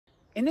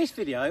In this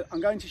video, I'm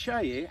going to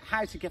show you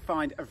how to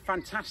find a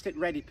fantastic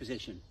ready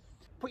position.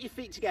 Put your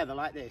feet together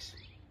like this.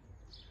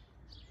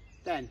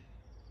 Then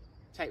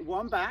take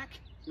one back,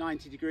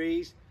 90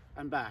 degrees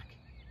and back.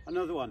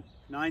 Another one,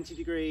 90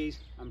 degrees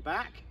and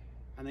back.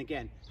 And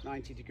again,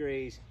 90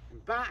 degrees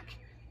and back,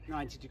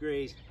 90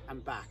 degrees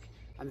and back.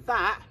 And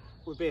that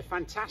would be a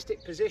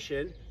fantastic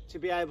position to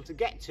be able to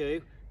get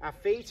to. Our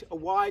feet are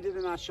wider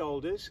than our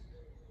shoulders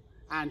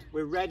and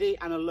we're ready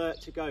and alert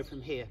to go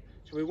from here.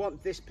 So we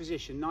want this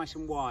position nice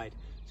and wide.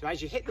 So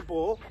as you hit the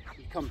ball,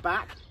 you come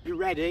back, you're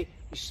ready,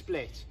 you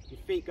split. Your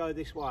feet go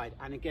this wide.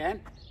 And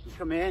again, you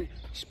come in,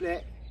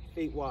 split,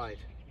 feet wide.